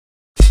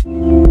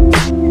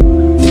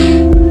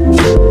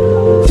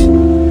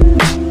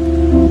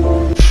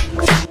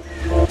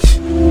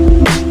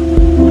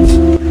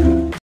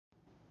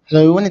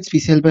Hello everyone, it's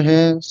PC Helper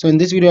here. So in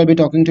this video, I'll be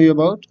talking to you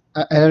about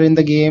an error in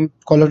the game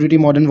Call of Duty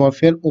Modern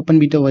Warfare Open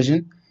Beta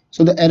version.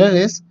 So the error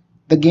is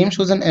the game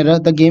shows an error.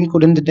 The game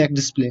couldn't detect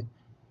display.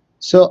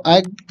 So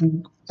I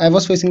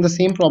was facing the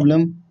same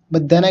problem,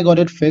 but then I got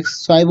it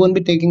fixed. So I won't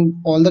be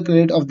taking all the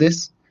credit of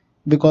this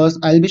because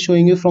I'll be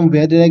showing you from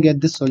where did I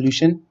get this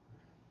solution.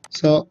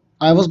 So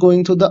I was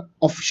going to the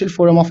official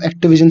forum of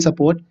Activision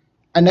support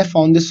and I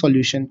found this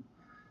solution.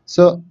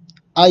 So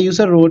our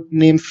user wrote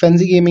named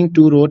Frenzy Gaming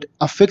 2 wrote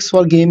a fix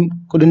for game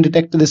couldn't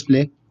detect the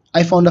display.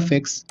 I found a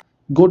fix.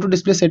 Go to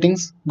display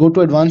settings, go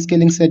to advanced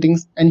scaling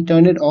settings and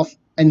turn it off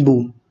and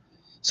boom.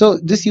 So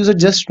this user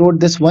just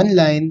wrote this one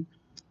line.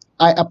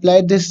 I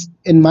applied this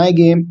in my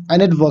game and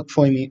it worked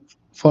for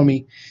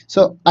me.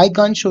 So I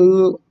can't show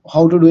you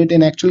how to do it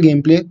in actual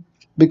gameplay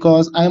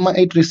because I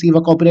might receive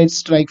a copyright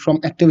strike from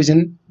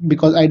Activision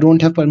because I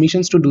don't have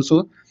permissions to do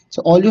so.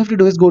 So all you have to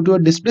do is go to a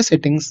display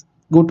settings,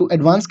 go to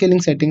advanced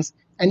scaling settings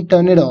and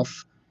turn it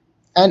off.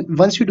 And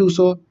once you do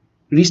so,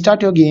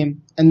 restart your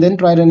game and then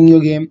try running your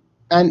game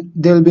and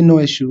there will be no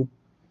issue.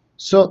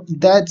 So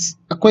that's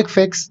a quick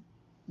fix.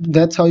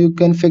 That's how you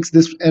can fix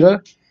this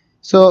error.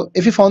 So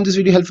if you found this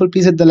video helpful,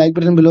 please hit the like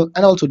button below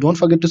and also don't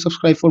forget to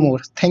subscribe for more.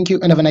 Thank you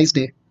and have a nice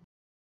day.